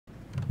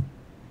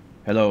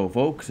Hello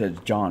folks, it's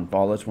John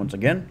Fallis once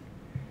again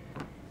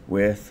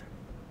with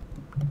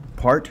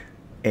Part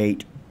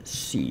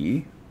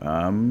 8C,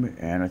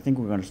 and I think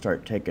we're going to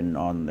start taking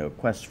on the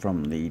quest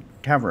from the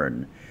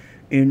tavern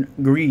in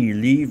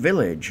Greely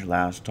village.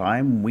 Last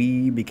time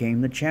we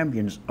became the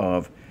champions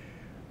of,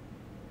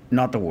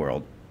 not the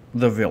world,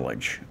 the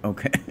village,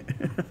 okay?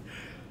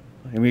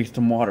 Let me get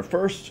some water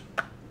first.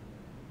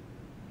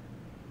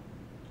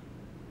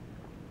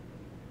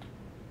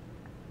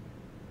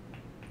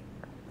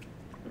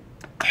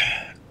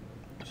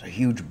 A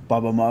huge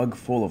bubba mug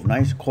full of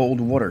nice cold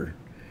water.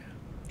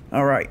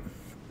 All right,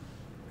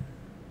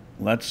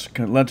 let's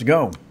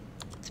go.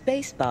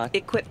 Spacebar,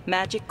 equip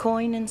magic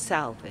coin and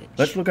salvage.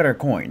 Let's look at our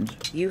coins.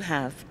 You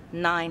have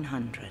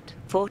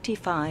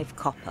 945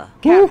 copper.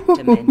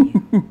 Character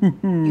menu.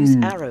 Use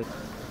arrow.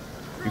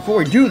 Before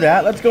we do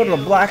that, let's go to the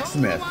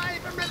blacksmith.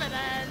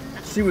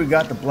 See, we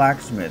got the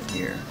blacksmith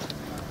here.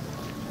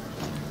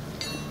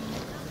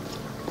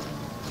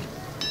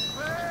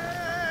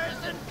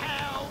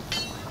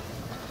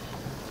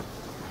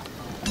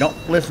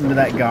 Don't listen to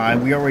that guy.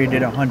 We already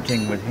did a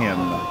hunting with him.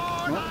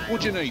 What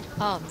do you need?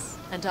 Arms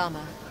and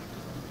armor.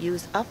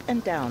 Use up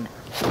and down.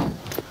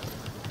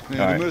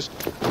 Yeah, right.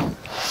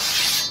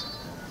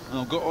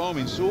 I've got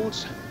arming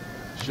swords.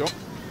 Shot.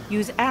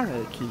 Use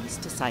arrow keys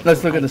to cycle.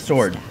 Let's look at the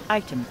sword.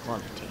 Item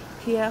quality.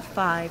 Tier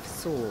 5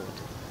 sword.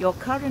 Your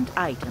current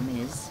item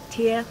is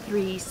Tier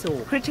 3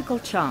 sword. Critical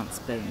chance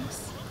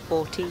bonus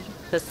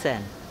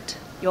 40%.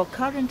 Your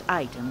current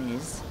item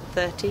is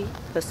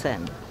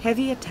 30%.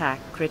 Heavy attack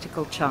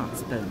critical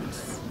chance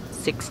bonus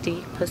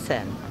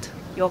 60%.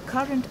 Your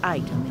current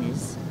item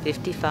is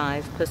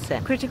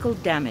 55%. Critical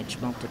damage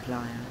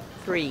multiplier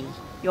 3.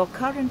 Your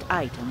current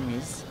item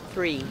is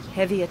 3.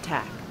 Heavy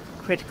attack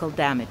critical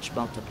damage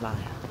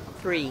multiplier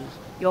 3.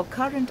 Your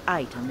current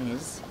item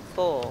is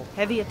 4.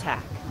 Heavy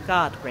attack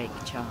guard break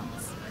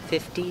chance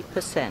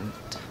 50%.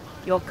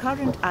 Your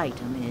current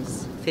item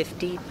is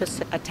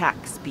 50%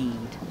 attack speed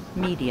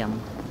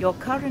medium. Your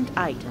current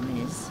item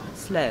is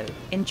slow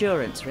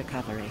endurance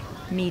recovery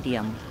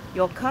medium.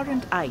 Your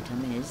current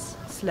item is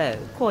slow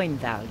coin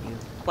value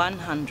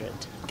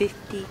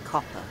 150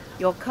 copper.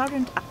 Your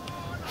current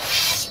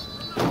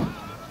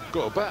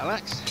Got a battle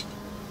axe.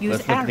 use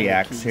Let's look at the arrow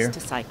axe keys here. to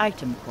cite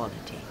item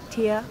quality.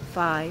 Tier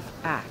 5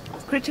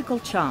 axe. Critical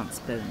chance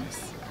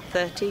bonus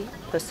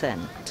 30%.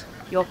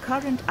 Your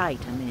current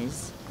item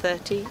is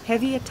 30.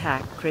 Heavy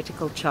attack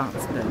critical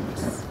chance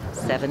bonus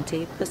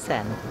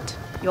 70%.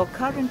 Your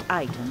current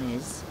item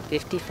is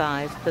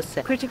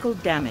 55%. Critical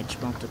damage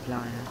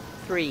multiplier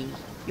 3.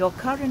 Your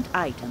current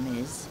item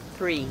is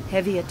 3.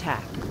 Heavy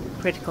attack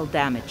critical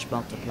damage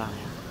multiplier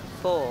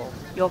 4.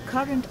 Your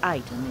current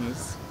item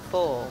is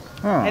 4.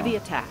 Huh. Heavy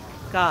attack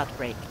guard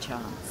break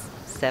chance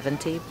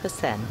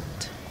 70%.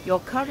 Your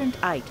current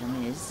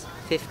item is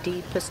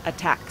 50%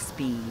 attack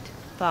speed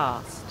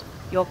fast.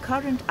 Your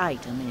current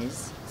item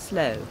is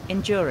slow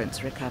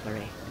endurance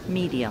recovery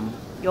medium.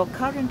 Your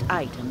current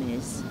item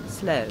is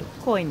slow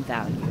coin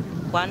value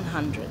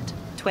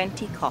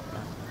 120 copper.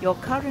 Your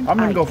current I'm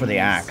gonna item go for the is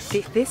axe.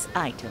 This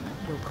item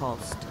will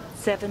cost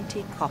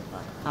 70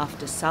 copper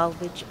after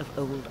salvage of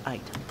old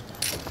item.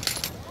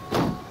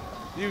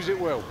 Use it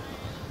well.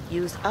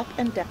 Use up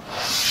and down.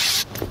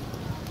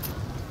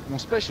 My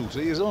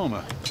specialty is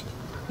armor.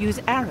 Use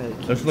arrow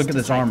keys Let's look at to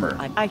this cycle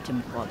armor.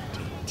 Item quality.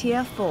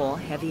 Tier 4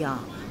 heavy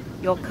armor.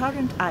 Your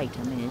current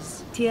item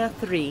is Tier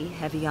 3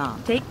 heavy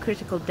armor. Take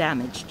critical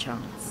damage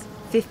chance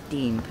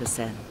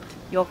 15%.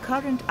 Your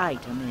current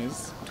item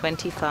is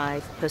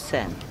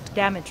 25%.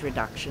 Damage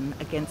reduction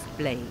against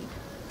blade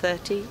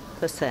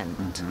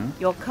 30%.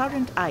 Your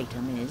current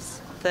item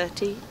is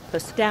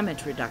 30%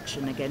 damage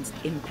reduction against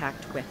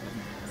impact weapon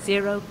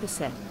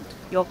 0%.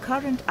 Your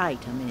current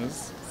item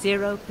is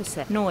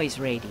 0% noise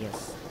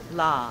radius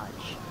large.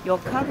 Your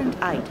current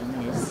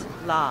item is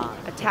large.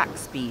 Attack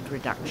speed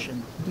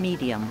reduction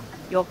medium.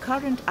 Your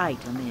current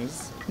item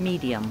is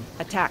medium.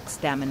 Attack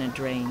stamina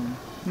drain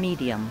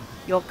medium.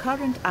 Your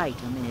current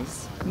item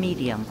is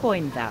medium.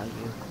 Coin value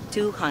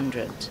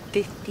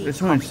 250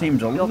 This one copper.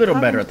 seems a Your little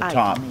better at current the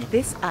top. item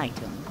this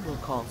item will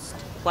cost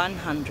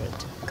 100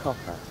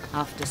 copper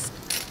after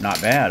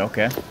Not bad,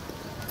 okay.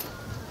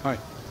 Hey,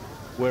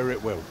 wear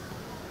it well.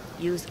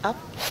 use up.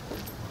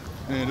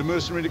 And the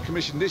mercenary that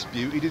commissioned this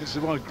beauty didn't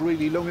survive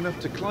Greely long enough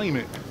to claim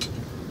it.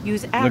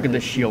 Use arrow Look at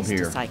this shield keys to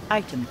here. cite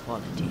item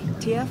quality.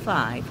 Tier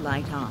 5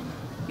 light armor.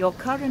 Your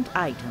current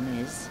item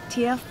is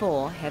Tier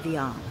 4 heavy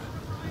armor.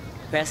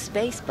 Press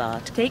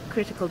spacebar to take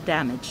critical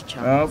damage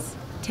chance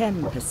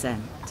 10%.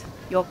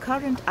 Your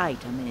current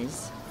item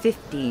is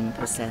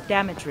 15%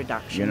 damage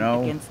reduction You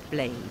know. against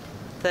blade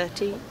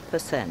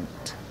 30%.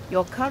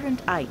 Your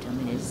current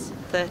item is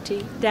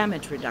 30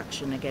 damage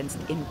reduction against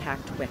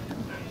impact weapon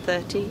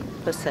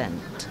 30%.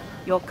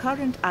 Your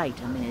current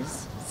item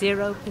is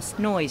 0%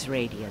 noise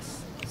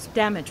radius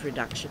damage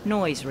reduction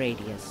noise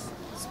radius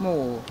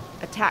small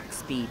attack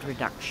speed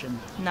reduction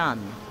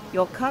none.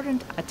 Your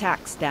current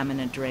attack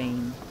stamina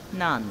drain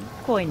none.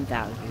 Coin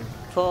value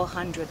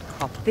 400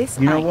 copper. This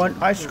You know item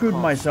what? I will screwed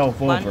cost myself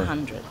over.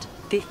 100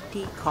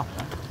 50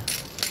 copper.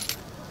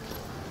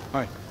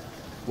 Aye,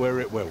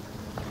 wear it well.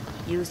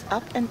 Use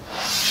up and...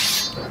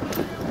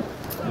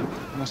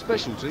 My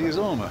specialty is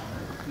armour.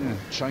 Yeah,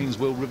 chains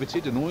well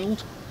riveted and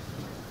oiled.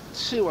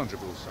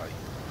 200 we'll say.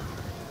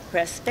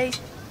 Press space.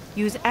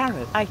 Use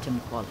arrow item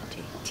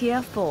quality.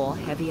 Tier 4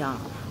 heavy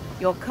armor.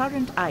 Your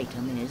current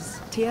item is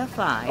Tier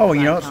 5. Oh,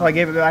 you know, so I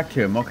gave it back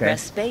to him. Okay.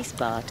 Press space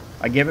bar.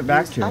 I gave it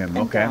back Use to up him.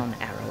 and Okay. down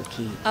arrow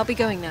key. I'll be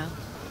going now.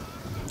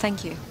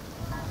 Thank you.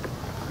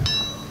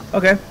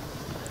 Okay.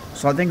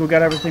 So I think we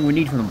got everything we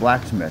need from the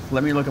blacksmith.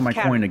 Let me look at my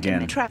coin Character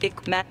again.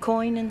 Traffic map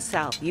coin and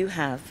south. You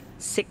have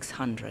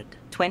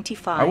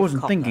 625. I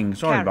wasn't copper. thinking.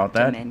 Sorry about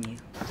Character that. Menu.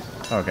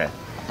 Okay.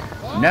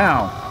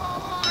 Now.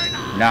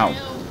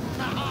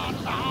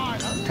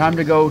 Time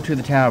to go to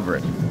the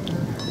tavern.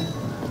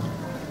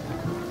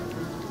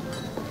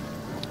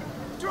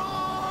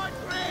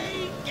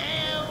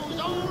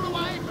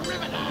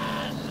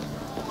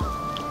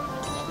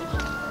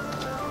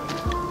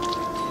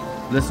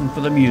 Listen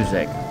for the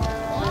music.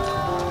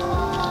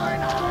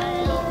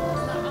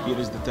 Here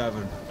is the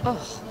tavern. Oh,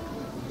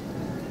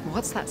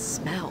 what's that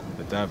smell?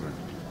 The tavern.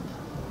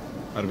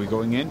 Are we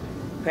going in?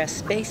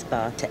 Press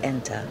spacebar to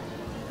enter.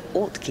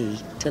 Alt key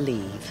to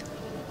leave.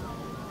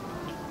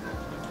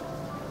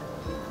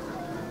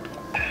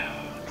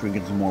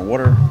 Drinking some more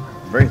water.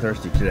 Very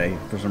thirsty today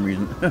for some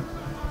reason.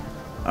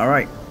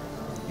 Alright.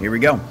 Here we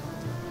go.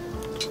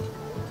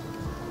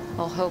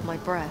 I'll hold my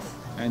breath.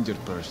 And your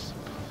purse.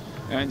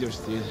 And your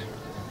steel.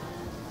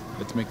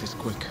 Let's make this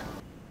quick.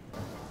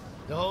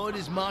 The Horde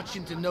is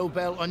marching to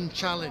Nobel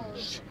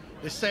unchallenged.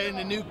 They're saying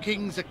the new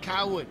king's a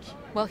coward.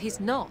 Well,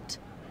 he's not.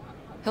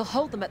 He'll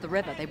hold them at the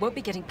river. They won't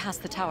be getting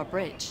past the Tower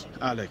Bridge.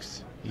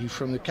 Alex. You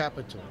from the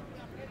capital?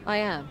 I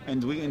am.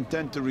 And we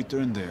intend to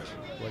return there.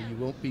 Well, you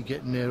won't be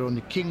getting there on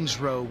the King's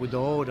Road with the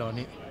Horde on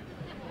it.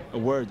 A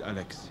word,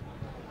 Alex.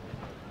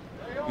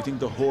 You think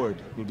the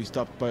Horde will be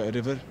stopped by a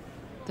river?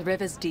 The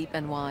river's deep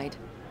and wide.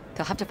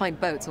 They'll have to find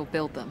boats or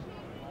build them.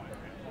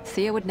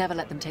 Thea would never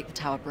let them take the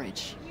Tower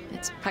Bridge.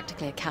 It's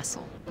practically a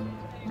castle.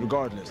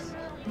 Regardless,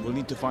 we'll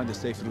need to find a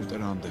safe route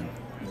around them.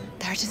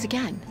 There it is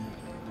again.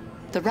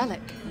 The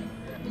relic.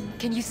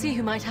 Can you see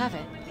who might have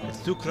it? It's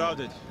too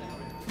crowded.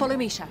 Follow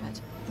me, Shepard.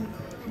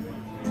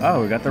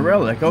 Oh, we got the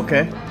relic.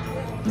 Okay.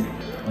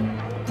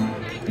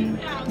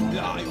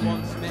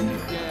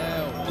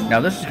 Now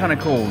this is kind of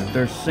cool.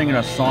 They're singing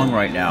a song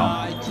right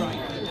now.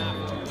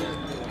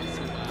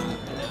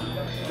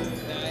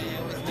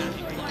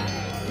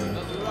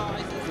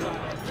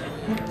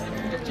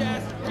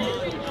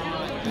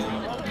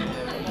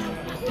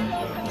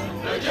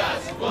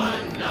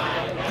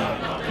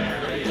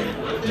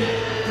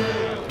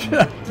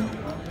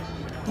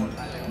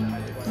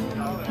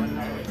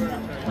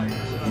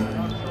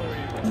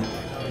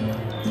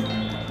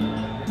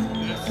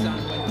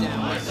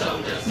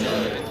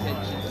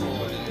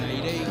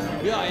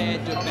 I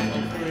had to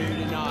battle through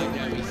the night,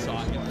 now we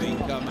sight and think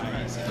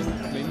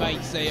amazing. Me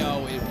mates say,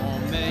 oh, it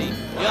want me,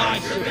 yeah, I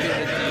should be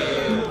the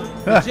deal.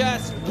 For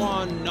just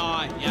one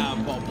night, yeah,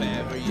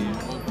 barbarian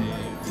will do.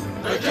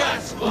 For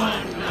just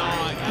one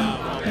night, yeah,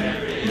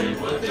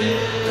 barbarian will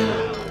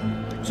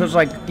do. So it's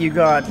like you've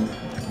got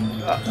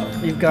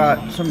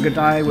some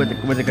guy with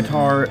a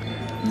guitar.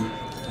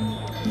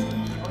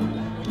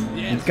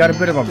 You've got a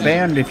bit of a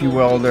band, if you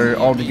will. They're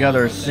all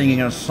together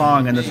singing a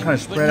song, and it's kind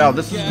of spread out.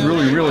 This is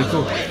really, really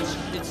cool.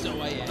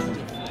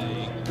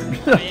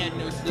 I had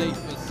no sleep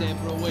for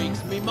several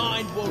weeks, me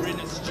mind were in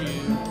a stew.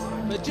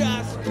 For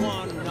just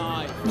one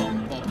night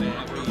from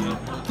barbarian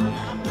will do.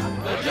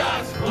 For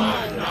just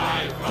one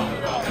night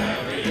from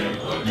barbarian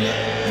will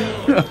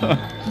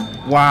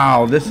do.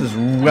 Wow, this is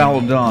well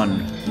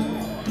done.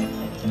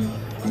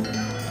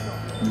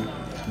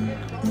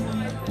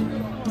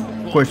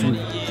 Of course,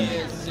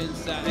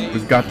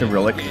 we've got the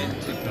relic.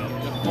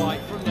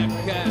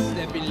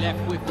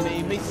 Left with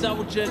me, me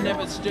soldier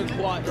never stood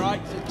quite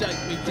right, so take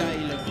me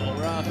tale of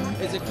horror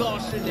as a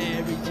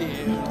cautionary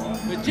tale.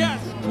 For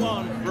just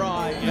one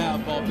fright, our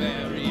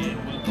barbarian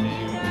will do.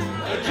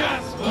 For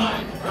just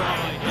one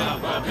fright, our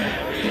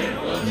barbarian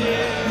will do.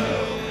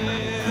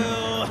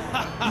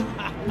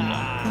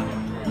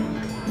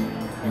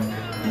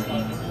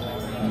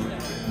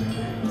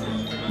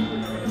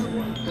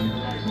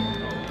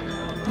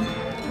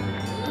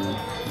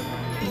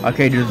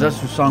 Okay, does this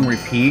song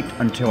repeat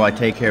until I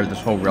take care of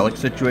this whole relic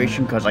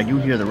situation? Because I do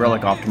hear the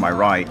relic off to my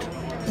right.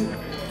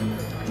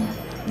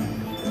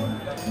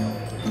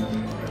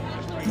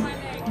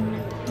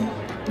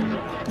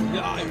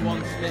 I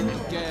once met a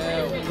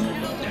girl,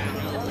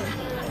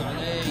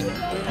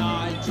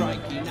 I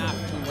drank enough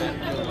to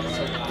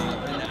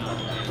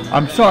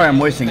I'm sorry I'm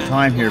wasting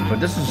time here, but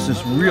this is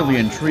just really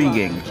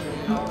intriguing.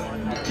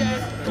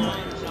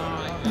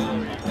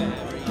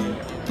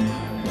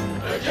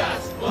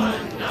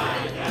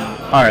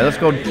 Alright, let's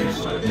go.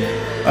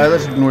 Alright,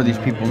 let's ignore these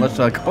people. Let's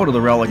go to the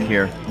relic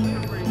here.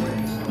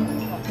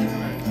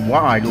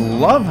 Wow, I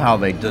love how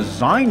they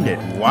designed it.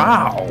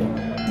 Wow.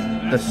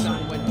 This.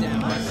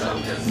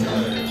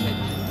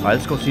 Alright,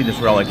 let's go see this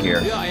relic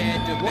here.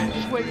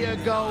 Where you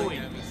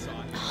going?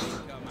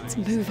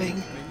 It's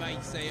moving.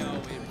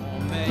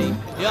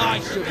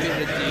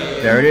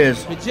 There it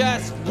is. For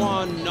just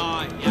one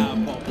night,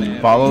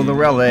 Follow the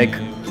relic.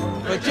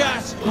 for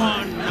just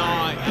one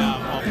night,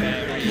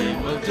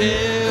 barbarian will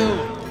do.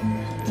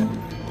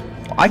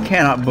 I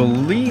cannot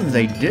believe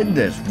they did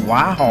this.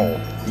 Wow.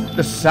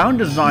 The sound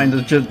design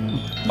is just...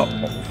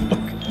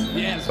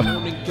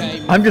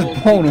 I'm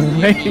just blown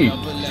away.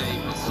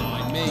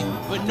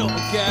 But not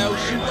a girl,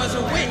 she was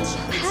a witch.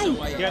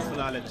 Hey!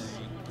 Careful, Alex.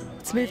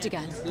 It's moved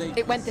again.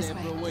 It went this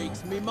way.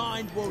 Weeks, me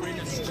mind were in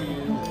a stew.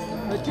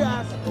 For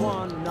just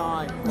one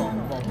night,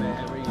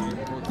 barbarian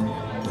will do.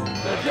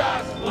 For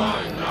just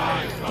one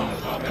night,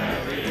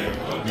 barbarian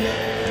will do.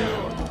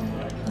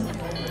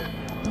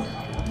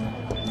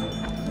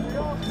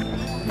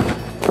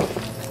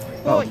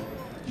 Oi,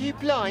 you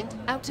blind?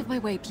 Out of my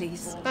way,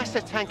 please. That's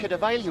the tankard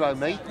of ale you owe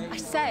me. I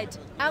said,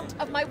 out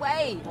of my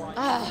way!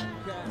 Ah,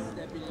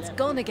 it's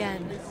gone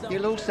again.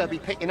 You'll also be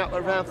picking up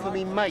around for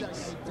me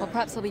mates. Or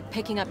perhaps I'll be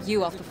picking up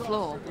you off the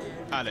floor.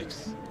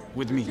 Alex,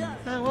 with me.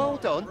 Now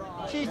hold on.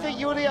 Do you think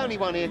you're the only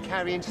one here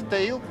carrying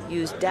steel?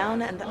 Use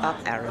down and up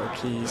arrow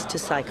keys to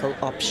cycle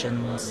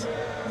options.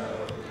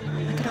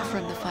 I could offer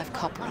him the 5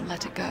 copper and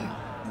let it go.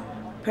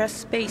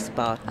 Press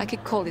spacebar. I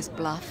could call his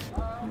bluff.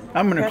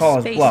 I'm going to Press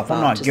call his bluff. I'm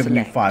spacebar not to giving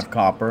you select. 5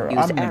 copper. Use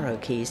I'm gonna... arrow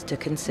keys to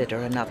consider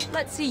another.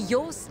 Let's see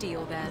your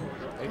steel then.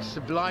 It's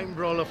the blind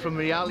brawler from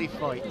the alley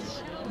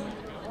fights.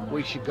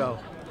 We should go.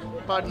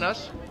 Pardon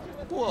us?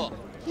 What?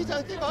 You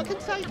don't think I can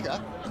take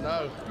her?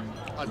 No,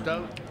 I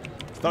don't.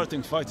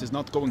 Starting fights is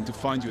not going to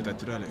find you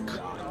that relic.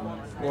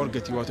 Or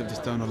get you out of this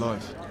town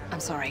alive. I'm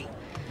sorry.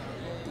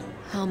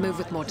 I'll move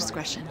with more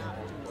discretion.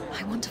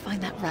 I want to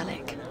find that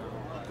relic.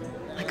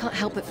 I can't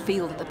help but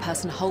feel that the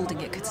person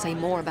holding it could say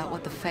more about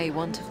what the Fae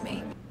want of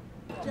me.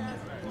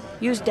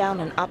 Use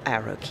down and up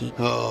arrow key.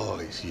 Oh,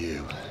 it's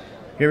you.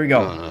 Here we go.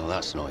 Oh, no,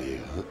 that's not you.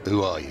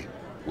 Who are you?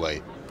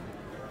 Wait.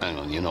 Hang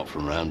on, you're not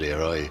from round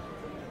here, are you?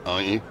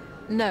 Aren't you?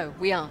 No,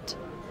 we aren't.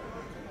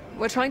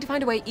 We're trying to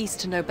find a way east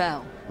to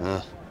Nobel.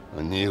 Ah,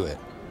 I knew it.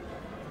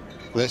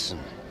 Listen,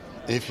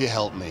 if you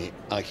help me,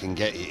 I can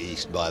get you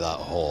east by that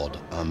hoard.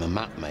 I'm a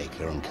map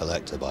maker and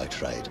collector by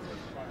trade.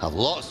 Have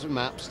lots of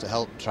maps to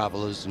help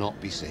travelers not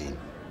be seen.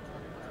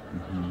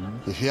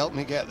 If you help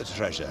me get the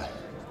treasure,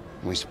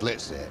 we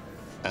splits it,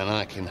 and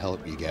I can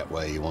help you get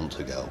where you want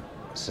to go.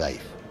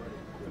 Safe.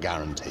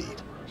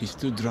 Guaranteed. He's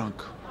too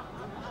drunk.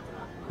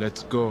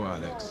 Let's go,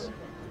 Alex.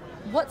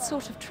 What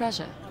sort of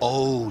treasure?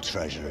 Old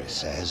treasure, it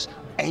says.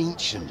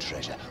 Ancient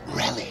treasure.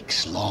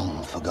 Relics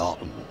long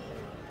forgotten.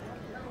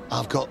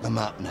 I've got the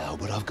map now,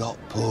 but I've got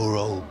poor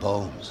old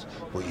bones.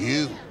 But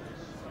you,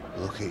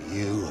 look at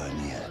you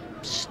and your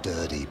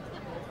sturdy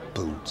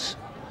boots.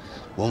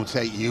 Won't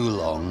take you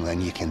long,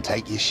 then you can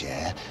take your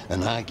share,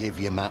 and I give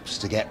you maps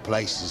to get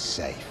places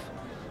safe.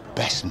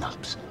 Best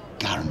maps,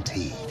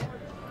 guaranteed.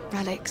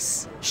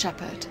 Relics,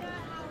 Shepherd.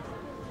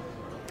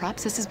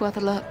 Perhaps this is worth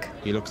a look.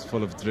 He looks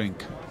full of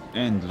drink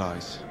and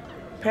lies.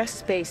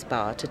 Press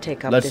spacebar to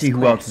take up Let's this see who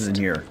quest. else is in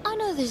here. I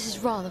know this is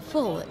rather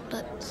forward,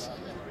 but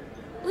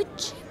would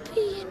you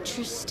be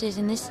interested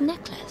in this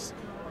necklace?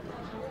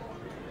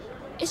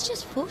 It's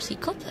just 40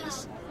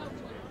 coppers.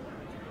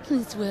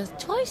 It's worth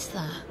twice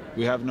that.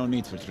 We have no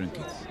need for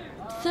trinkets.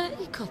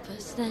 30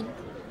 coppers, then.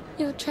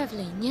 You're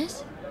travelling,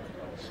 yes?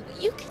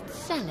 You can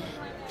sell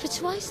it for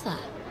twice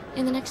that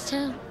in the next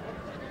town.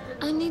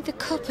 I need the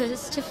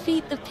coppers to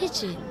feed the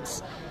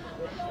pigeons.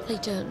 They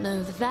don't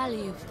know the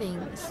value of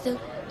things. They'll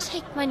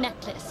take my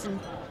necklace and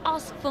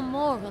ask for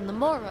more on the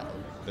morrow.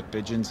 The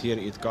pigeons here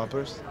eat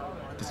coppers?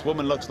 This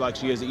woman looks like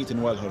she has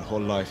eaten well her whole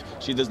life.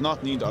 She does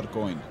not need our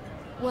coin.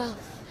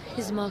 Wealth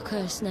is my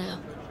curse now.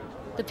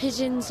 The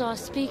pigeons I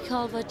speak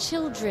of are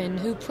children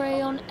who prey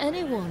on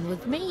anyone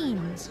with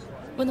means.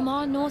 When the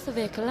mine north of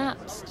here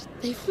collapsed,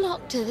 they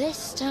flocked to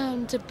this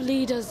town to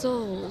bleed us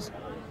all.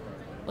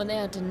 When they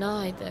are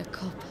denied their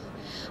copper,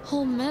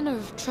 all manner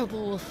of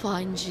trouble will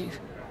find you.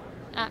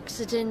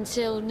 Accidents,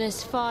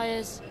 illness,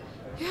 fires.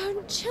 Your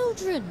own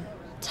children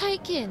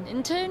taken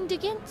and turned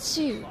against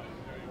you.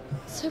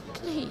 So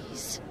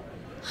please,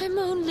 I'm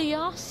only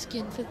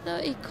asking for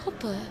 30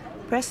 copper.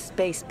 Press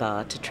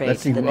spacebar to trade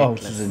Let's see the who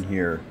else necklace. is in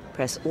here.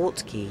 Press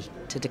Alt key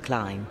to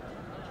decline.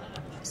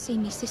 See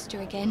me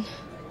sister again,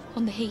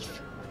 on the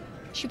heath.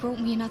 She brought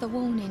me another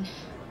warning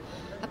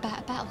about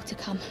a battle to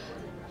come.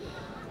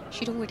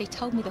 She'd already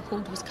told me the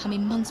horde was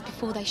coming months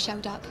before they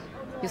showed up.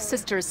 Your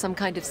sister is some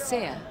kind of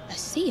seer. A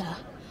seer?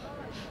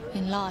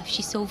 In life,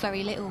 she saw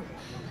very little.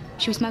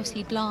 She was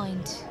mostly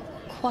blind,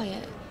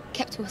 quiet,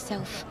 kept to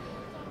herself.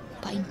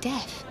 But in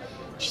death,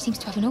 she seems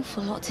to have an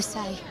awful lot to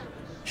say.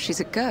 She's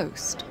a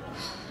ghost.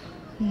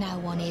 No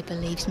one here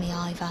believes me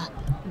either.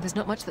 There's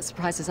not much that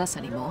surprises us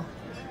anymore.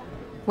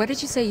 Where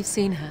did you say you've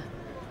seen her?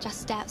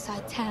 Just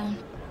outside town,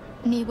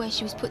 near where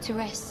she was put to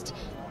rest.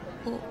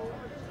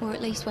 Or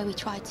at least where we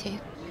tried to.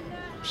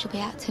 She'll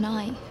be out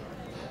tonight.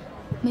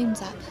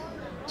 Moon's up.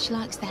 She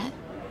likes that.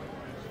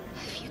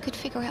 If you could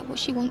figure out what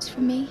she wants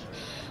from me,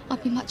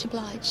 I'd be much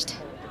obliged.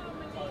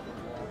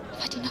 I've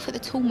had enough of the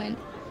torment.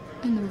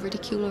 and the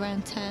ridicule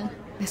around town.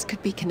 This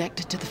could be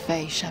connected to the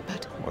Fae,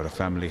 Shepard. Or a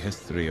family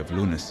history of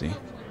lunacy.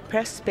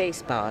 Press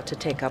spacebar to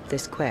take up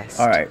this quest.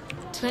 Alright.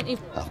 20.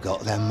 I've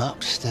got them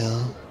maps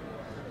still.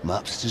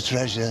 Maps to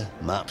treasure,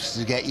 maps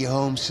to get you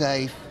home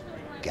safe.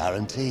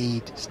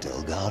 Guaranteed,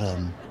 still got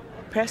 'em.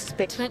 Press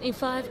space.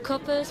 25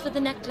 coppers for the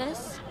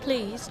necklace,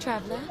 please,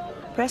 traveller.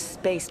 Press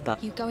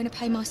spacebar. You going to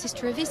pay my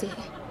sister a visit?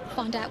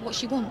 Find out what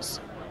she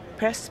wants?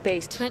 Press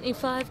space.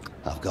 25.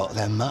 I've got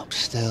them maps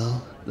still.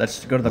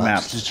 Let's go to the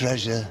Maps maps. to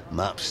treasure,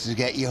 maps to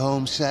get you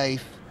home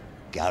safe.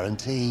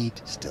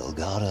 Guaranteed, still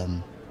got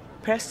 'em.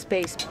 Press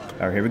space.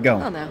 Alright, here we go.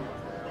 Well, now,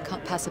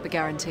 can't pass up a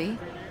guarantee.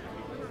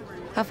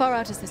 How far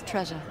out is this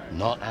treasure?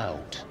 Not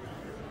out.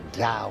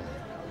 Down.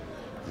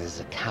 There's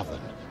a cavern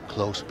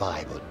close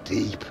by, but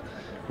deep.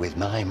 With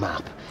my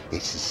map,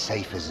 it's as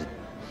safe as a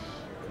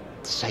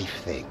safe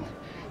thing.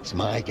 It's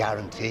my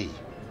guarantee.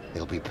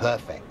 It'll be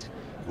perfect.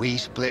 We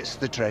splits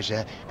the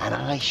treasure, and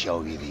I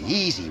show you the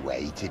easy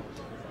way to...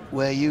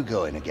 Where you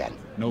going again?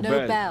 No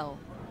No bell.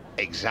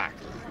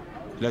 Exactly.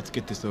 Let's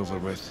get this over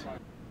with.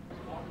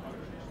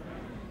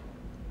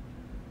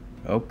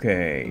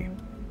 Okay.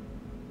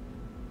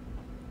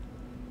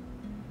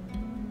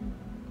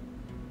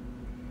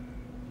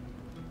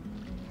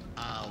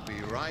 I'll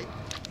be right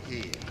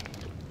here.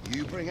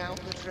 You bring out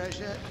the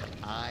treasure,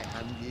 I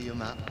hand you your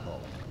map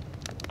home.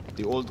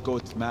 The old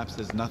goat's map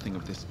says nothing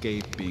of this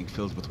cave being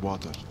filled with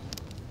water.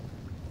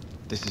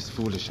 This is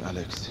foolish,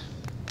 Alex.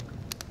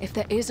 If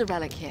there is a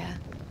relic here,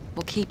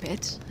 we'll keep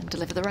it and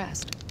deliver the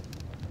rest.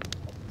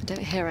 I don't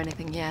hear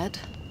anything yet.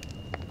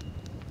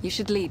 You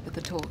should lead with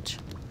the torch.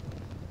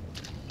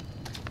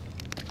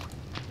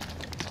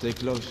 Stay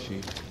close,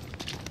 Chief.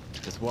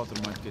 This water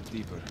might get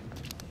deeper.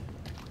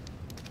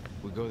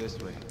 We go this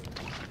way.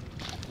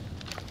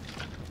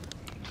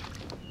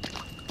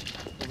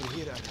 Over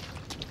here, Alex.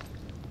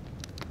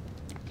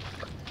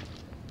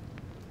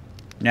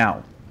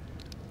 Now,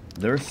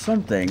 there's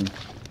something.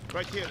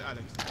 Right here,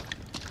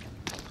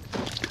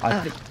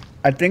 Alex.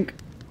 I think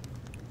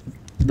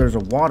there's a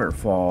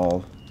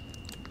waterfall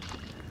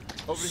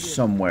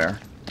somewhere.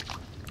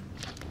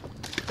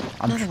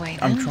 Another way,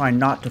 I'm then. trying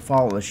not to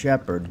follow the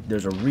shepherd.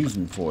 There's a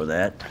reason for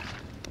that.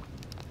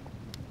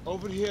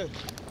 Over here.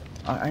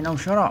 I know,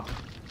 shut up.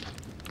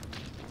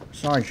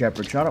 Sorry,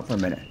 shepherd, shut up for a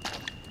minute.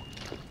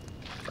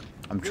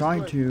 I'm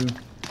trying to...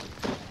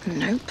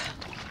 Nope.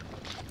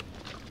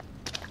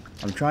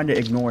 I'm trying to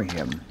ignore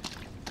him.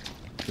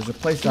 There's a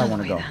place that I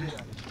want to go. Then.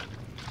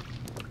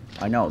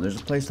 I know, there's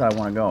a place that I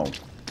want to go.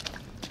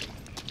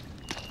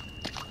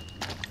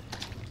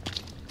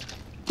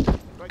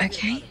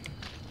 Okay.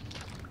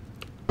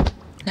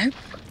 Nope.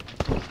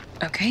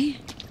 Okay.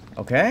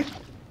 Okay?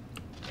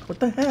 What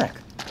the heck?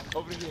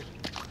 Over here.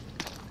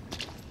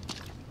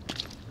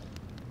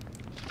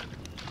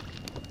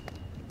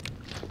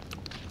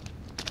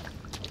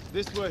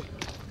 This way.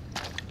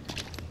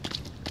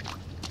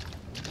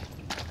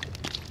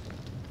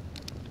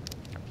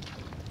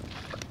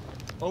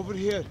 Over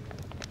here.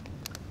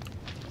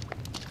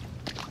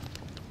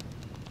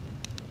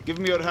 Give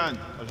me your hand.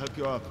 I'll help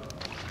you up.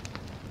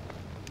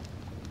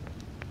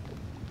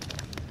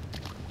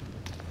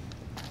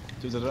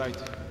 To the right.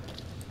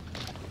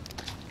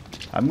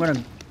 I'm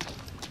gonna...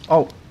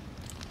 Oh,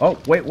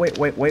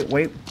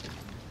 wait.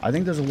 I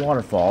think there's a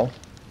waterfall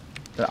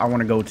that I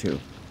want to go to.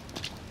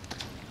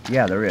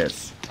 Yeah, there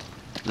is.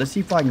 Let's see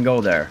if I can go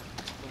there.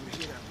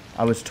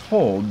 I was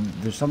told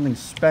there's something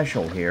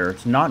special here.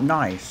 It's not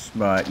nice,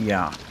 but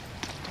yeah.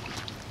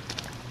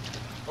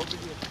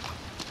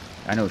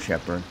 I know,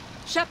 Shepherd.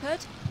 Shepard,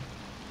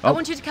 Oh. I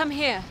want you to come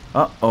here.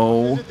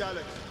 Uh-oh.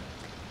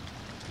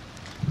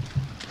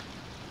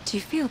 Do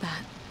you feel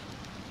that?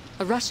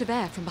 A rush of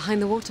air from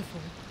behind the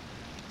waterfall.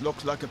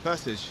 Looks like a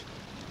passage.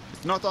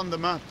 It's not on the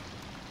map.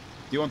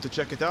 Do you want to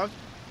check it out?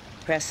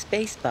 Press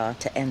spacebar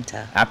to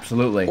enter.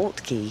 Absolutely.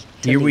 Alt key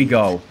to Here we leave.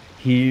 go.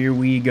 Here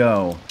we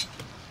go.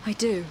 I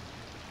do.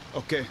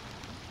 Okay.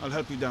 I'll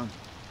help you down.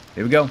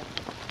 Here we go.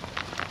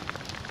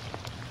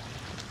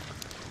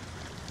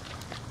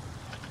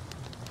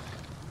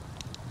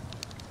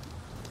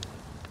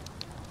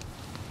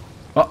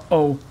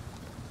 Uh-oh.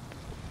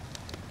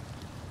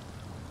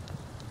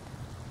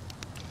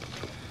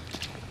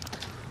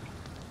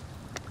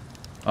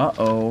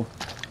 Uh-oh.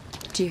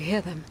 Do you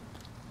hear them?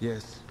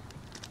 Yes.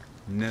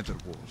 Nether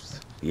wolves.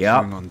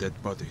 Yep. Chewing on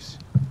dead bodies.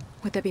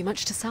 Would there be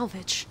much to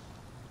salvage?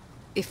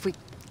 If we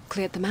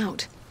cleared them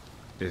out?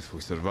 If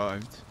we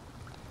survived.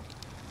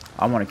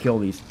 I want to kill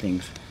these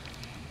things.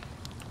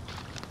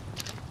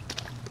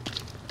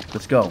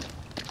 Let's go.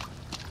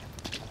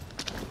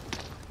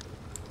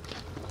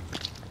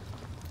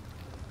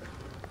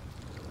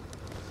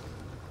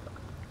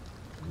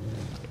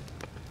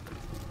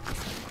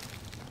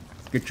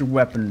 Get your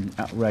weapon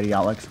ready,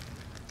 Alex.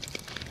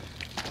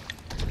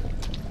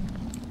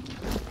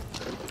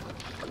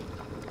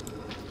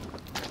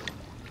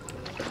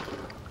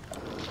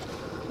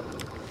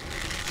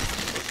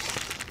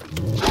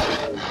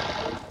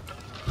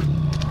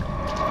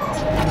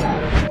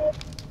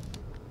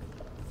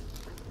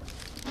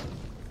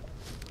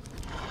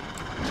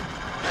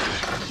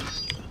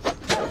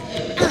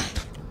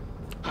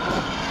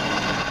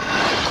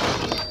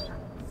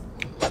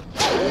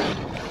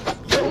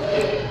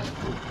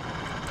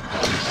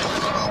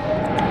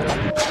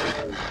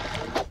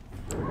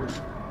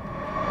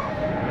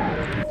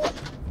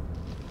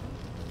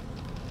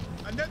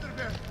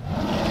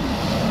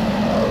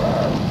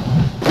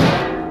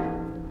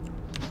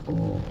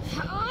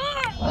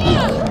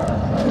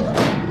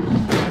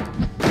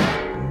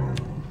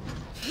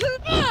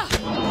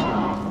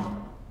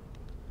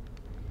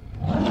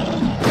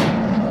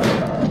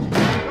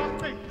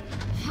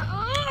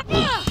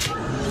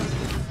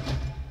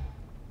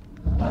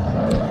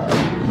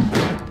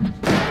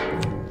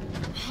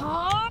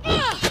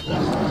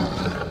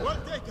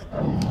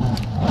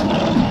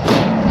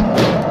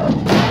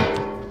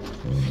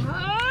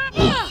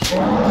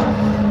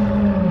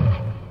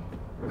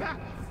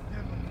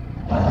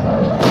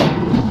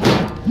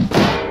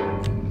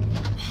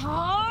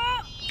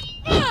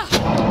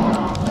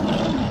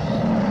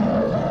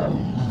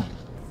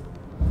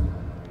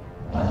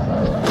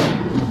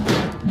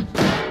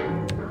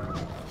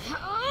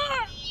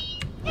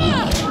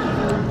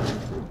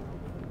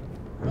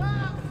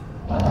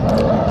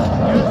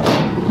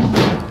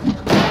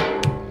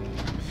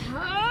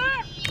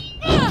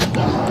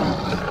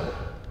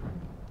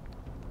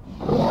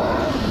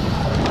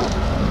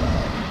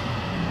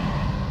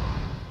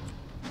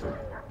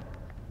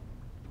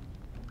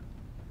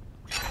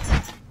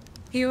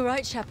 You all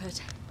right,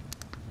 Shepard?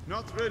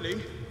 Not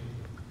really.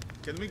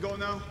 Can we go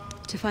now?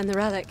 To find the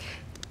relic?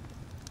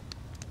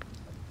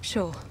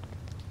 Sure.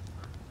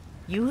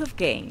 You have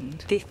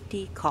gained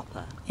 50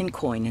 copper in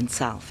coin and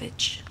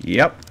salvage.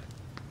 Yep.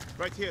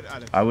 Right here,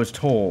 Alex. I was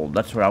told.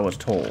 That's what I was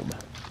told.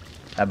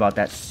 About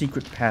that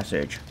secret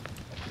passage.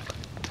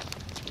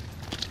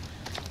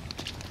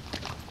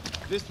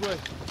 This way.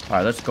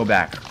 Alright, let's go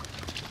back.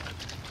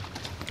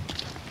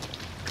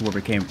 To where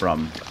we came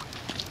from.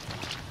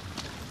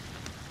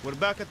 We're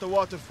back at the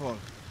waterfall.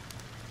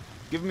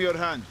 Give me your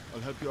hand.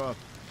 I'll help you up.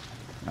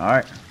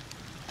 Alright.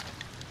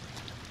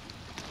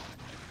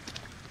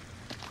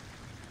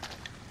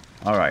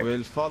 Alright.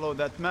 We'll follow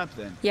that map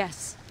then.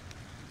 Yes.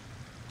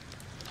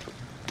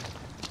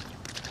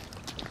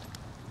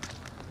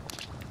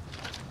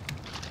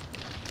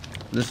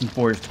 Listen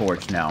for his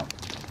torch now.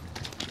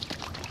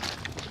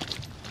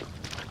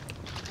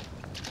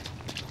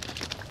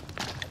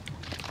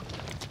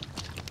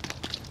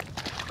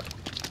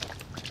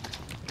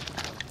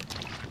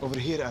 Over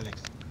here,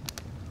 Alex.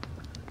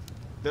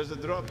 There's a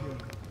drop here.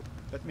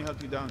 Let me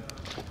help you down.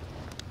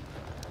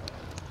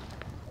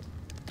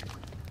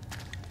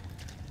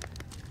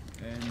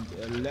 And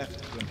a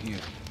left from here.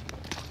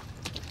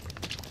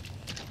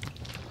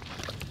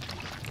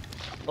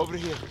 Over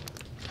here.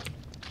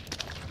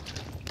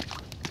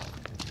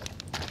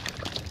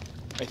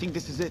 I think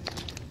this is it.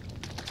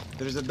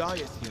 There is a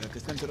dais here at the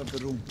center of the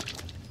room.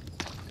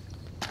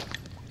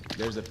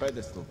 There's a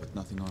pedestal, but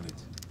nothing on it.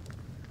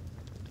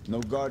 No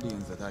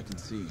guardians that I can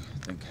see,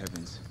 thank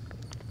heavens.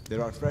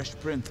 There are fresh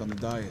prints on the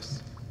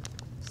dais.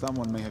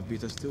 Someone may have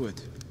beat us to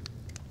it.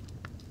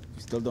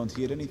 You still don't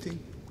hear anything?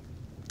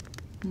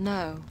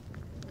 No.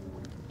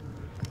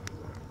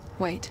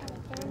 Wait.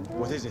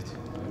 What is it?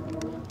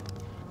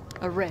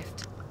 A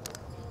rift.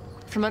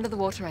 From under the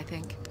water, I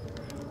think.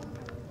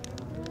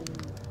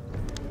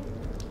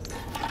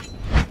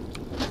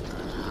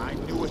 I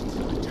knew it.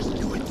 I just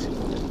knew it.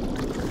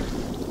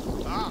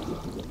 Ah!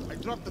 I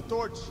dropped the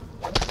torch.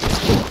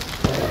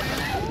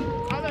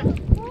 Alex!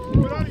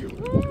 Where are you?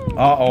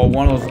 Uh-oh,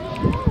 one of those...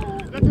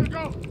 Let her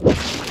go!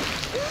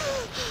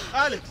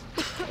 Alex!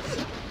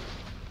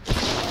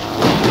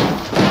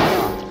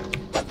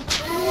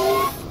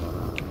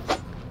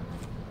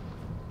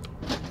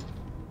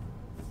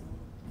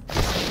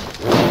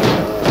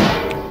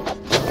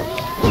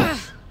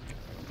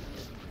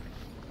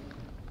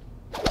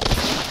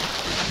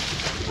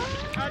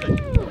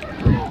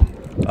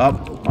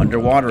 Up,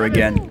 underwater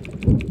again.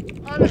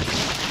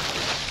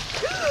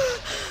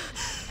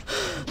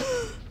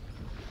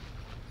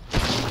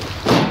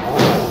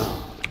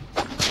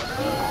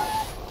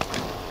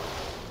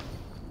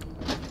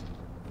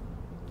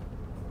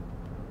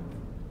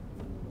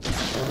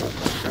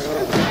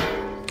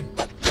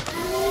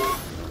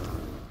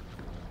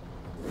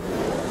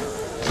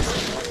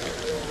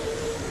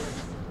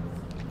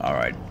 All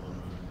right.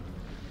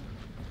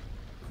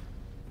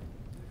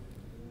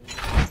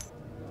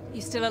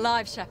 You still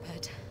alive,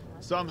 Shepard?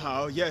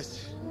 Somehow,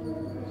 yes.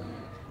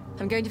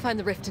 I'm going to find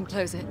the rift and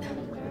close it.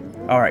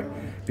 All right.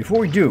 Before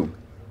we do,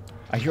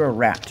 I hear a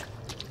rat.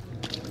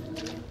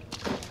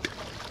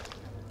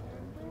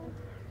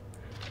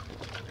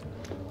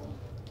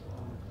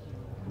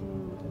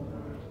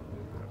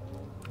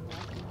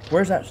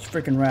 Where's that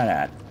freaking rat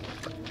at?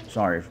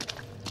 Sorry.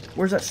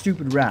 Where's that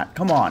stupid rat?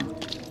 Come on.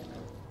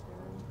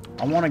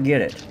 I want to get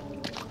it.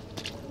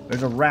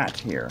 There's a rat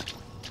here.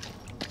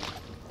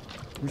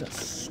 Where's that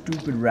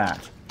stupid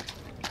rat?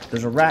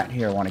 There's a rat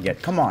here I want to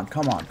get. Come on,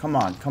 come on, come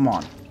on, come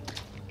on.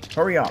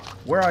 Hurry up.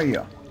 Where are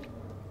you?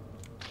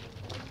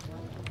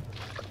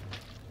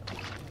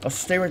 Oh,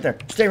 stay right there.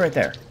 Stay right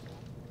there.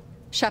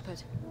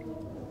 Shepard.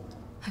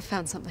 I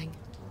found something.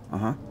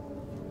 Uh-huh.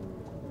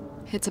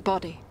 It's a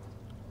body.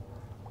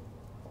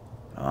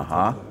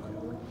 Uh-huh.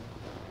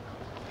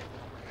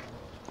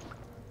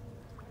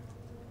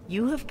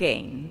 You have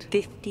gained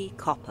 50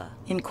 copper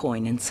in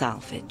coin and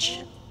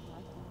salvage.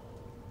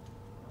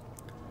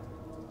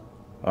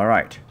 All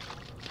right.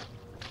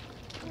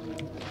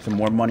 Some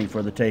more money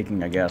for the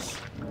taking, I guess.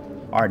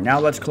 All right, now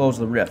let's close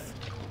the rift.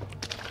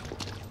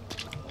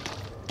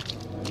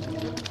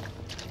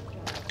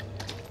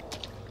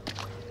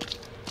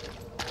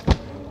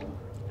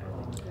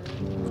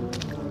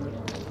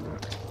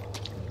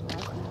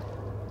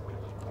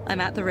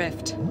 I'm at the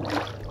rift.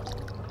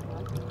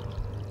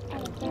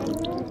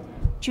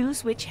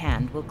 Choose which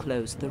hand will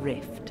close the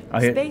rift.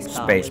 I hit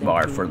Spacebar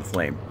spacebar for the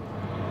flame.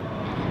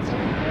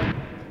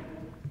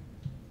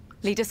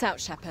 Lead us out,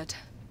 Shepard.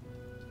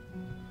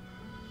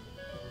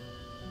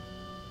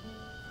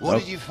 What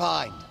did you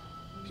find?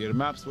 Your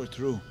maps were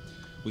true.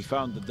 We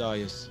found the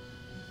dais.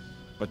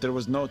 But there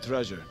was no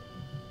treasure.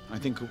 I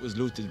think it was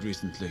looted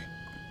recently.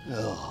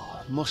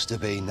 Oh, must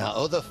have been that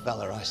other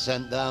fella I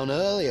sent down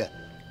earlier.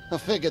 I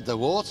figured the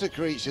water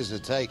creatures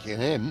had taken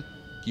him.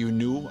 You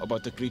knew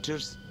about the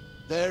creatures?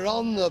 They're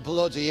on the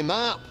bloody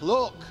map,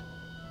 look!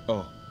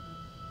 Oh.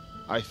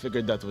 I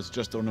figured that was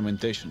just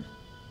ornamentation.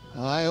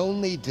 I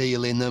only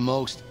deal in the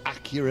most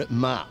accurate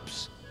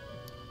maps.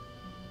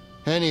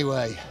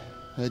 Anyway,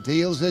 A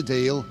deal's a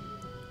deal.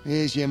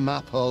 Here's your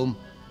map home.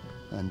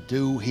 And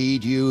do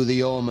heed you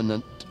the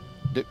ornament.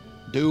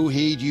 Do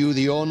heed you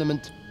the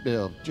ornament.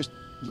 Just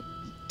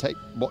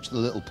watch the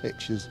little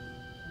pictures.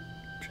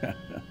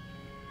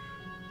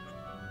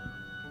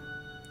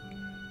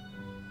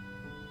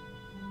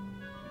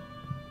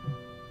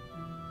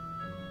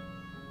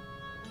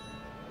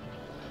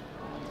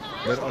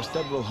 There are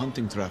several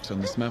hunting tracks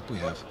on this map we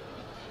have.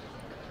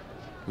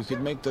 We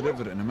could make the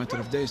river in a matter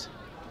of days.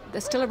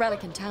 There's still a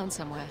relic in town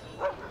somewhere.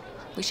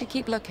 We should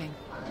keep looking.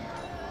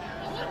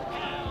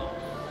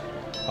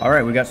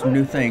 Alright, we got some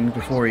new things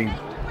before we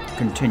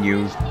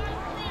continue.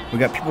 We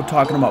got people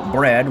talking about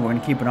bread. We're going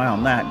to keep an eye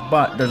on that.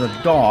 But there's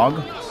a dog.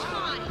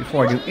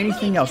 Before I do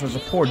anything else, there's a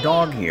poor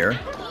dog here.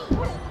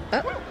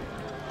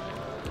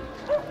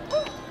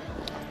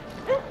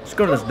 Let's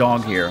go to this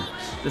dog here.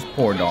 This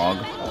poor dog.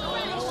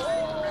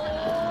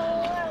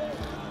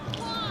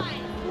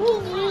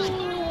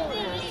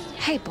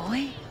 Hey,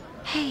 boy.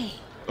 Hey.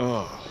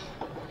 Oh,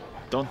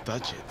 don't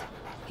touch it.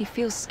 He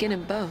feels skin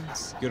and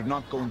bones. You're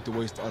not going to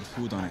waste our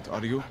food on it,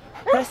 are you?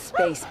 Press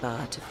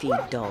spacebar to feed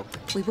dog.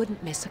 We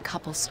wouldn't miss a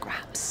couple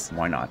scraps.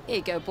 Why not? Here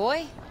you go,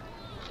 boy.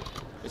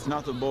 It's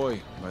not a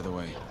boy, by the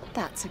way.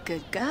 That's a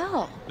good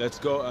girl. Let's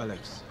go,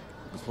 Alex,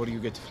 before you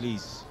get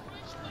fleas.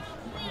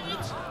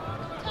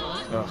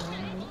 Oh,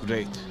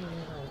 great.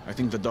 I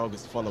think the dog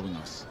is following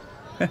us.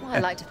 Well, I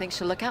like to think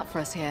she'll look out for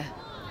us here.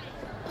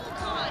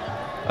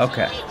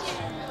 Okay.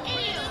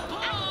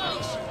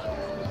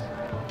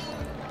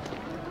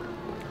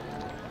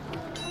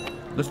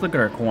 Let's look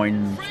at our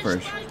coins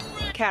first.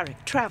 Character,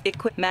 travel,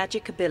 equip,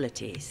 magic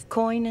abilities.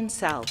 Coin and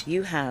salve.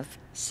 You have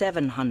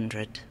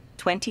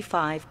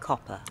 725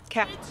 copper.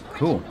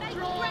 Cool.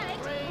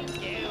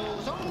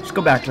 Let's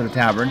go back to the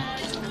tavern.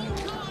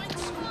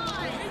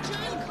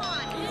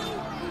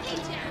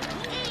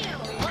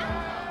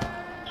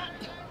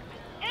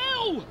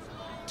 Ow!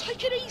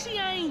 Take it easy,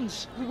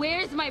 Ains.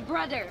 Where's my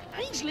brother?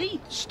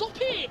 Ainsley, stop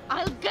it!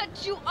 I'll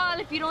gut you all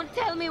if you don't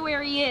tell me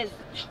where he is.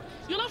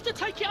 You'll have to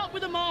take it up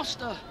with the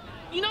master.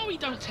 You know he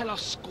don't tell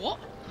us squat.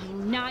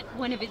 I'm not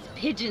one of his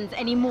pigeons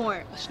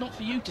anymore. That's not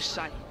for you to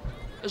say.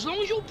 As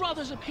long as your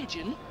brother's a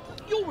pigeon,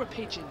 you're a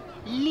pigeon.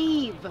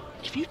 Leave.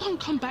 If you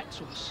don't come back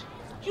to us,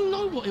 you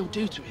know what he'll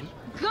do to him.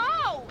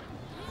 Go!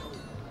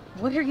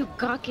 What are you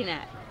gawking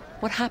at?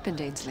 What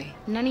happened, Ainsley?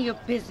 None of your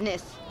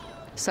business.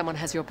 Someone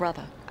has your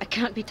brother. I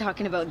can't be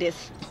talking about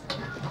this.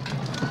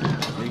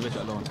 Leave it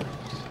alone.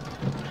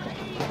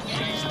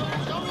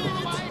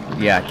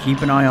 Yeah,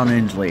 keep an eye on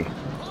Ainsley.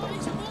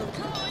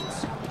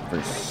 For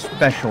a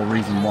special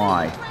reason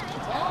why.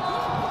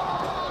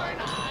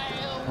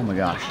 Oh my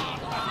gosh.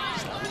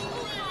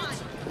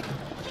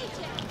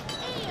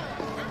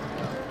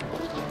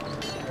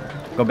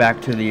 Go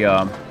back to the,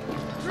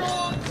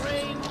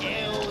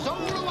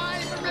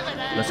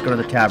 let's go to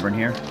the tavern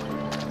here.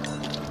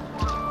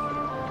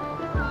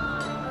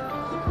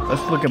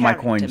 Let's look at my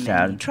coins,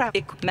 Tad.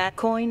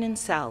 Coin and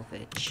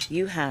salvage.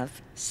 You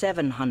have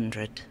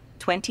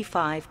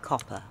 725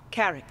 copper.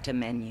 Character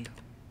menu.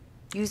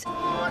 Use.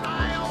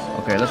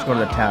 Okay, let's go to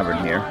the tavern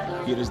here.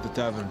 Here is the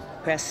tavern.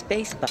 Press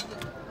space bar.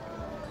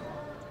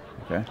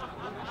 Okay.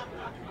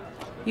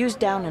 Use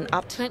down and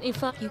up.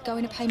 25. You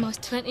going to pay my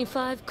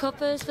 25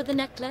 coppers for the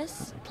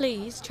necklace,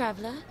 please,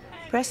 traveller.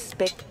 Press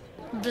space.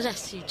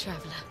 Bless you,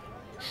 traveller.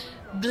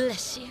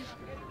 Bless you.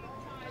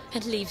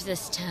 And leave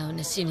this town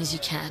as soon as you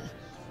can.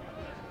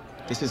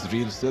 This is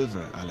real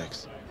silver,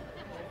 Alex.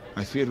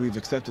 I fear we've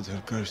accepted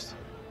her curse.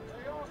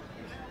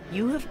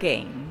 You have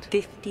gained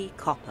 50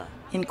 copper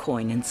in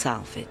coin and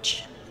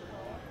salvage.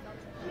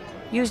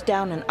 Use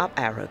down and up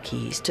arrow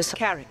keys to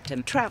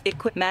character, travel,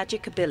 equip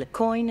magic ability,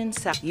 coin and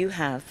salvage. You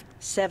have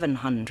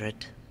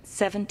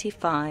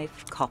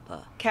 775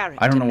 copper.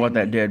 Character I don't know what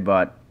menu. that did,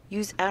 but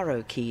Use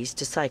arrow keys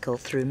to cycle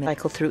through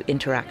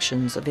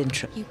interactions of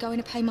interest. You going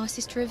to pay my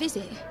sister a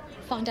visit?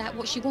 Find out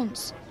what she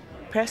wants.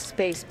 Press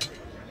space.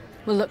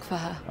 We'll look for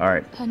her. all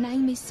right. Her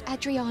name is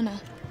Adriana.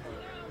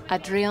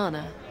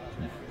 Adriana.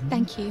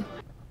 Thank you.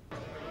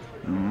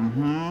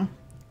 Mm-hmm.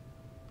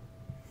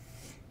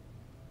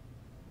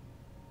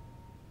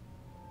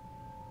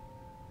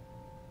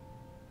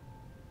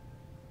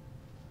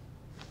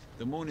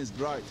 The moon is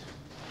bright.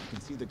 You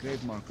can see the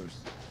grave markers.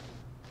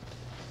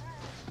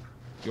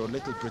 Your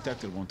little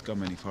protector won't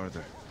come any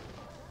farther.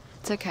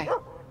 It's okay.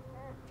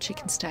 She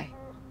can stay.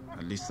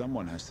 At least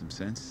someone has some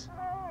sense.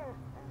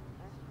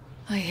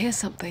 I hear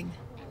something.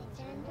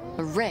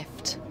 A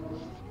rift.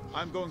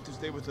 I'm going to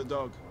stay with the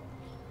dog.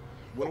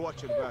 We'll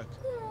watch your back.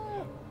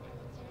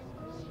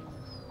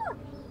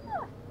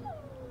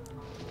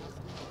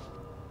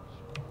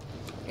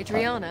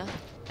 Adriana?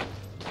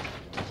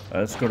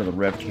 Let's go to the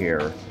rift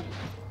here.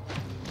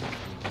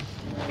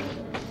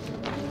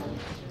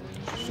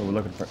 So we're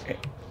looking for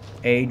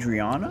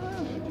Adriana?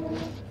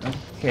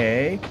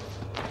 Okay.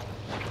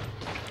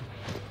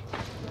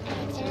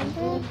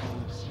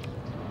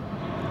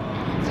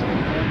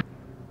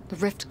 The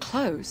rift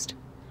closed.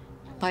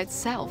 By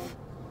itself.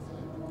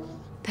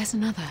 There's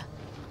another.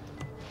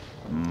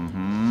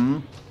 Mm-hmm.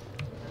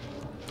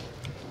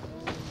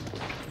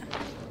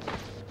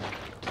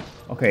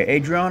 Okay,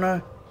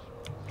 Adriana,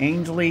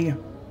 Ainsley,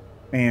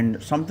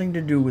 and something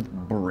to do with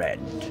bread.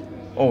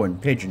 Oh, and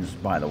pigeons,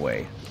 by the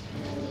way.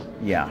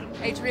 Yeah.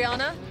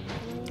 Adriana?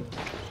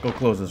 Let's go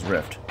close this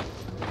rift.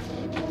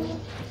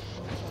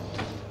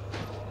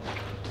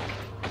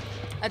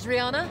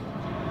 Adriana?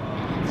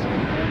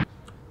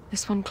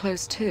 This one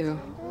closed too.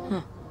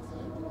 Huh.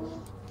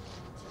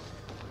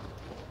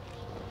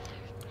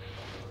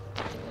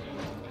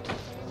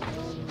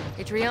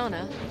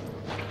 Adriana?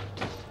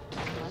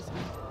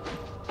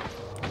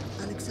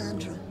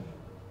 Alexandra.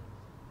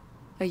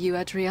 Are you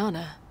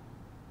Adriana?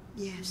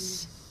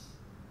 Yes.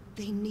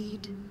 They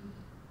need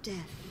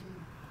death.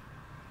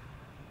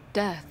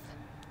 Death?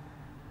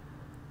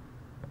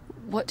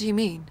 What do you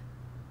mean?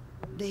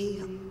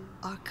 They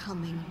are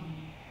coming.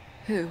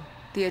 Who?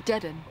 The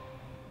Adedan?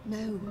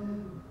 No.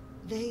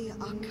 They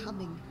are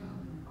coming.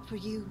 For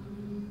you,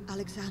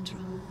 Alexandra.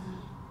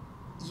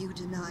 You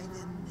deny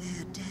them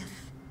their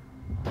death.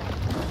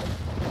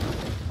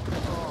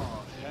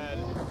 Oh,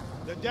 hell.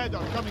 The dead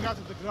are coming out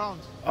of the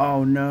ground.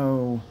 Oh,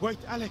 no. Wait,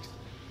 Alex.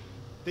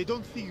 They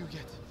don't see you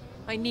yet.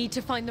 I need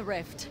to find the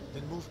rift.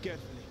 Then move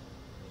carefully.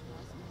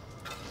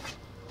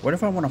 What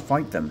if I want to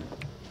fight them?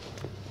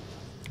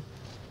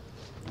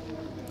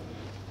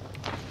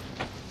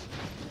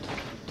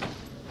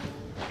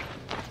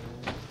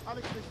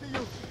 Alex, they see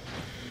you.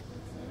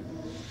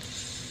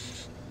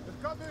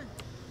 They're coming.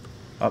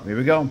 Oh, here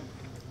we go.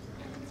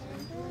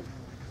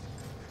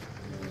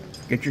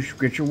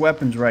 Get your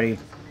weapons ready.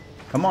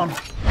 Come on.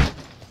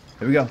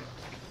 Here we go.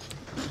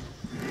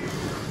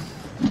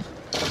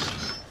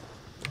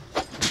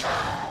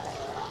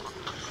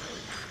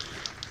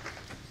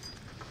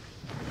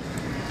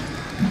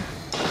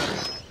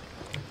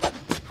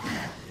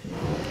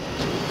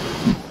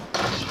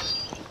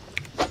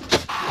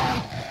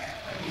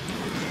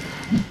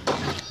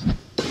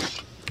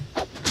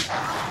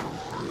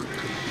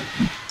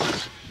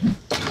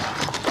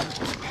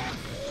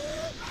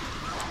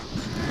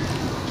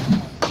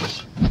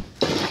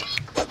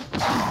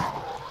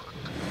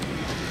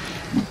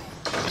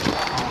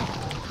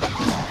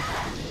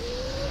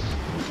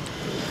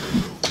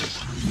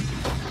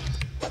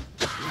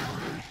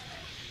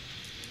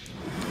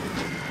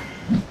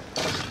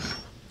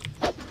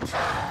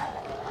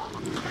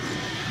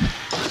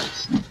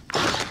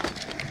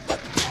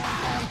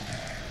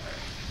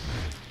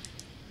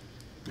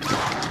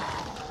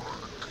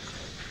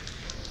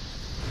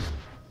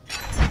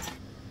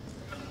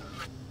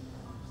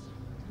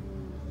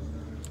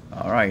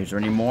 Alright, is there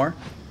any more?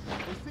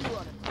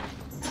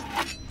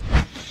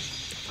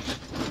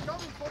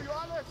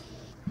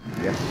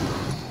 Yep.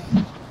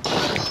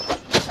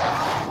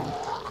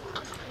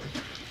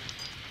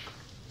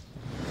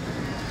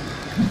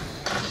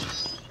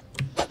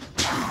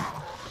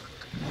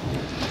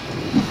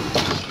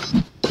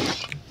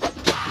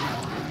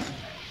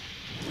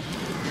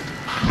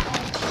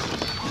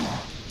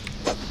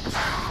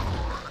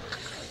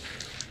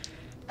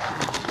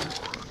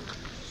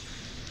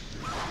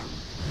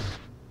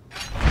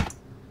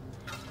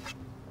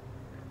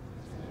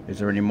 Is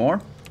there any more?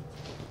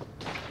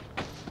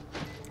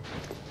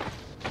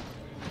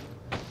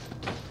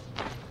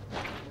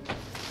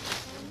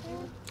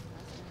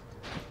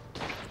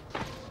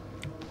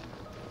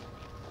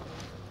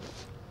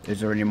 Is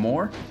there any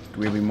more? Do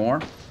we have any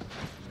more?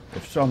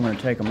 If so, I'm going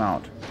to take them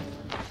out.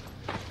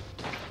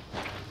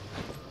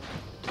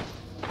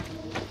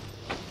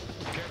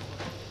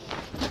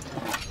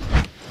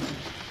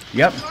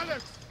 Yep.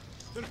 Alex,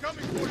 they're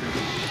coming for you.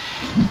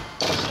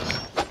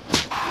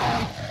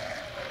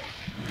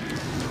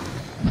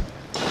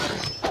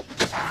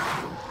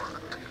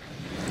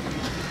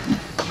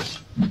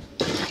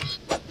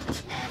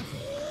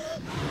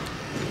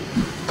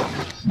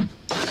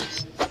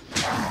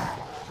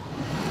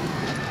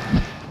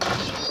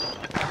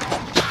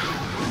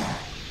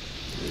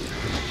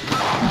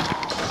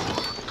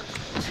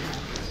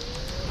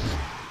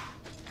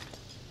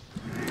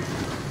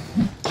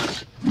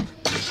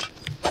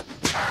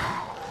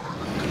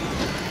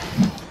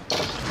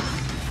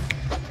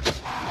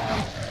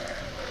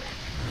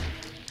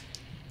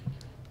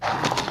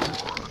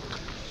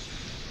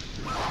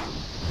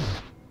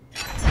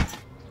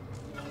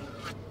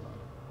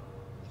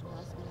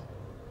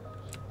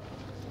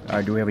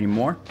 Alright, do we have any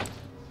more?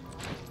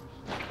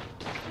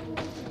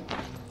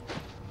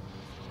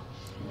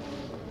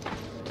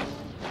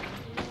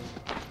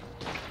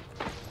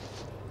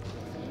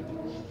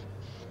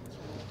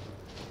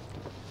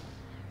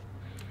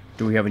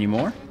 Do we have any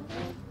more?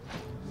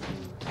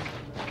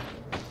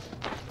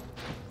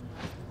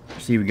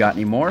 See if we got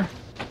any more.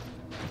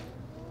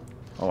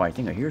 Oh, I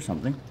think I hear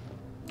something.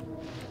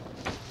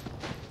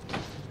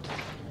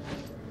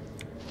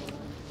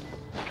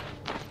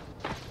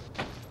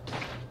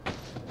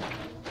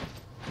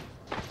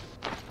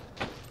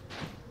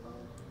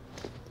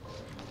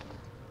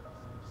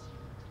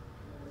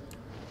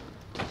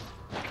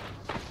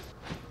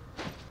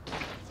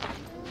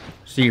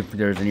 See if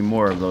there's any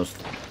more of those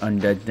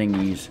undead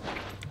thingies.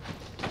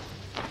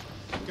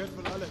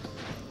 Careful, Alex.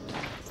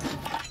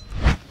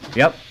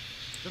 Yep.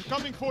 They're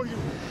coming for you.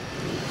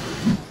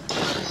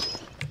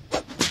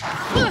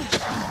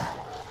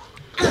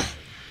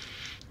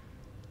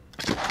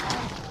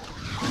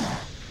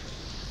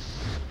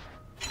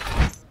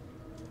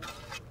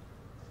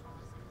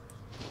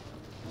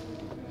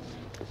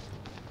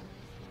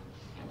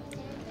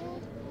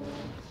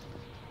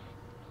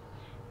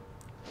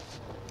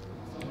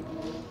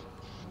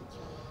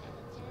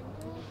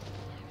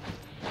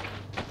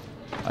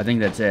 I think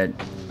that's it.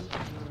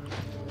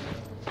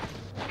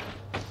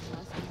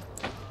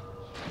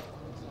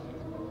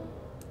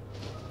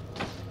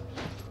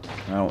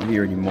 I don't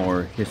hear any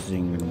more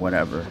hissing and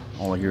whatever.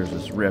 All I hear is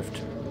this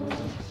rift.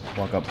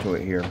 Walk up to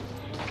it here.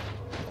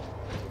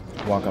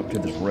 Walk up to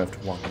this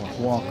rift. Walk, walk,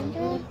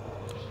 walk.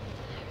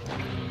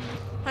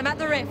 I'm at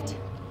the rift.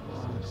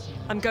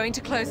 I'm going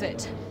to close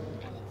it.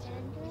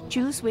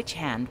 Choose which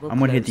hand will I'm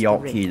gonna hit close the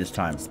Alt rift. key this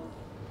time.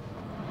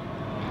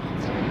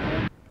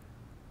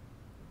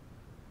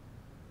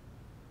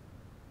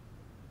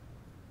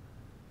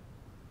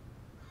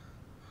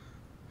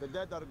 The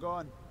dead are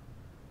gone.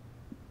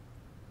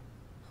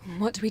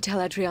 What do we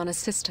tell Adriana's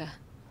sister?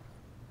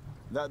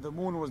 That the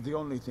moon was the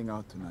only thing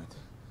out tonight.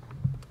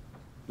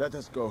 Let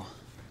us go.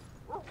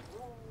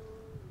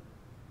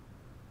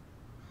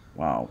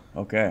 Wow,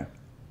 okay.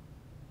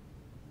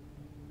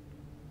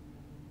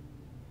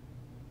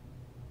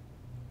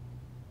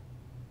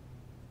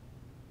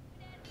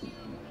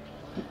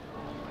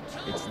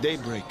 It's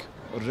daybreak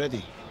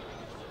already.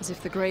 As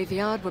if the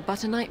graveyard were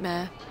but a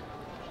nightmare.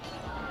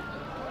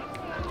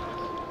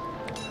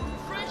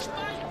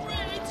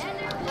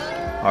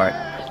 Alright.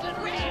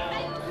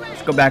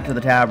 Let's go back to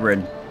the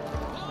tavern.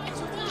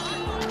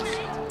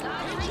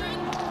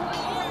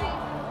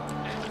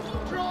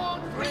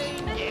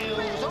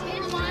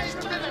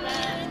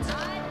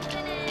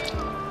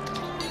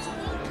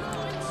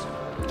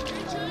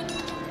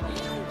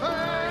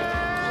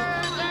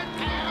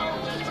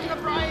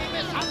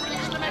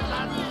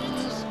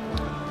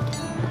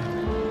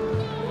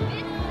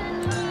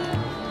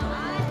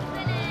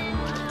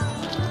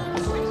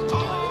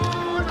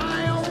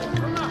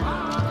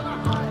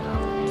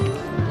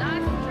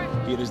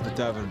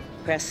 Tavern.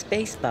 Press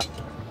spacebar.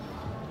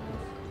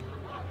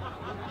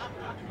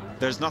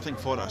 There's nothing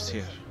for us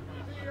here.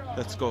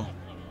 Let's go.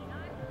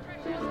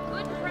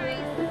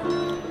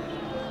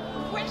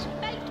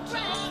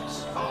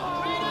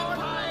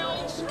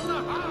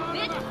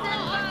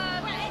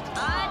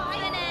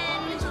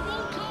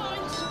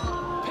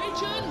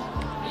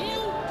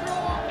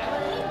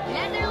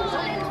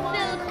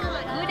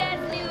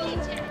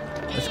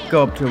 Let's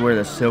go up to where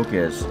the silk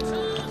is.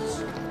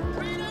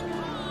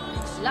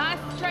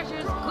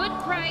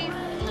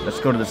 Let's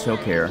go to the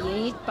silk here. We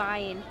ain't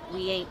buying,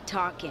 we ain't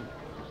talking.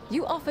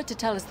 You offered to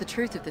tell us the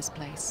truth of this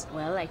place.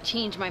 Well, I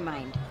changed my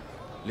mind.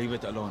 Leave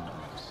it alone,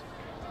 Alex.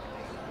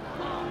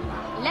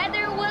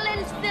 Leather, wool,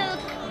 and silk,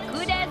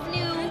 good as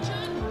new.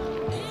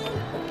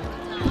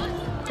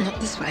 Not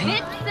this way.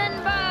 Bits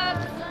and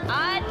bobs,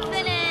 odds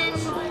and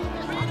ends.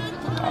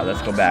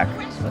 Let's go back.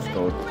 Let's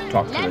go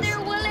talk to this. Leather,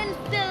 wool, and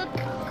silk,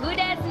 good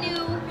as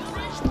new.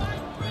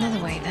 Another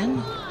way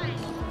then.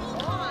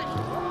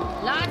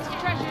 Lost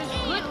treasures,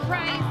 good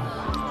price.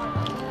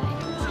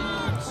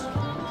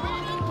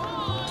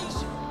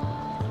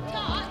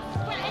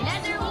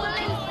 Leather, wool,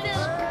 and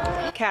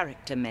silk.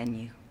 Character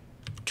menu.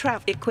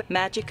 Travel equip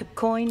magic of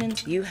coin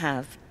and you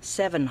have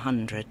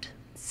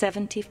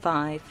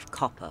 775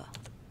 copper.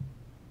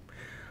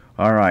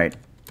 Alright.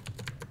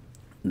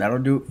 That'll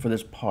do it for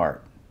this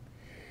part.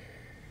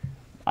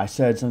 I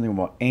said something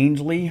about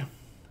Ainsley,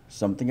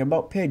 something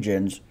about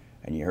pigeons,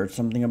 and you heard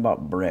something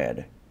about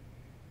bread.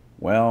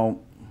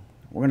 Well,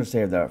 we're going to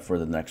save that for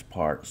the next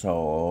part.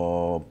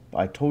 So,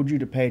 I told you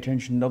to pay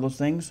attention to those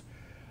things.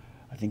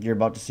 I think you're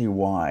about to see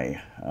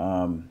why.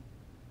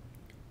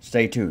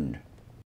 Stay tuned.